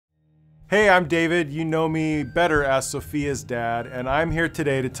Hey, I'm David. You know me better as Sophia's dad, and I'm here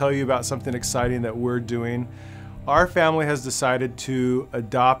today to tell you about something exciting that we're doing. Our family has decided to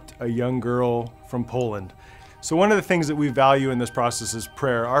adopt a young girl from Poland. So one of the things that we value in this process is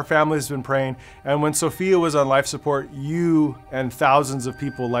prayer. Our family has been praying, and when Sophia was on life support, you and thousands of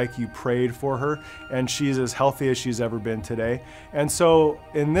people like you prayed for her, and she's as healthy as she's ever been today. And so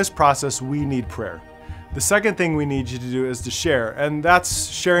in this process, we need prayer. The second thing we need you to do is to share, and that's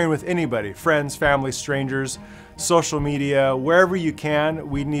sharing with anybody, friends, family, strangers, social media, wherever you can.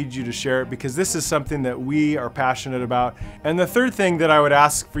 We need you to share it because this is something that we are passionate about. And the third thing that I would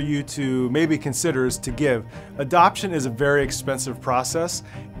ask for you to maybe consider is to give. Adoption is a very expensive process,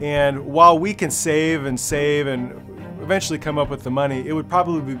 and while we can save and eventually come up with the money, it would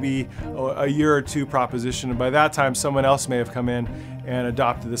probably be a year or two proposition, and by that time someone else may have come in and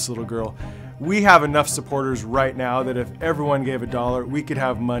adopted this little girl. We have enough supporters right now that if everyone gave $1, we could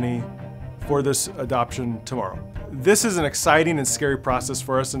have money for this adoption tomorrow. This is an exciting and scary process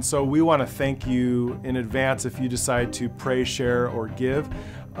for us, and so we want to thank you in advance if you decide to pray, share, or give.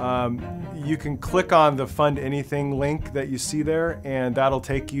 You can click on the Fund Anything link that you see there, and that'll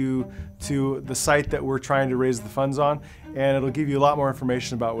take you to the site that we're trying to raise the funds on, and it'll give you a lot more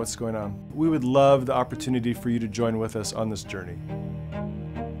information about what's going on. We would love the opportunity for you to join with us on this journey.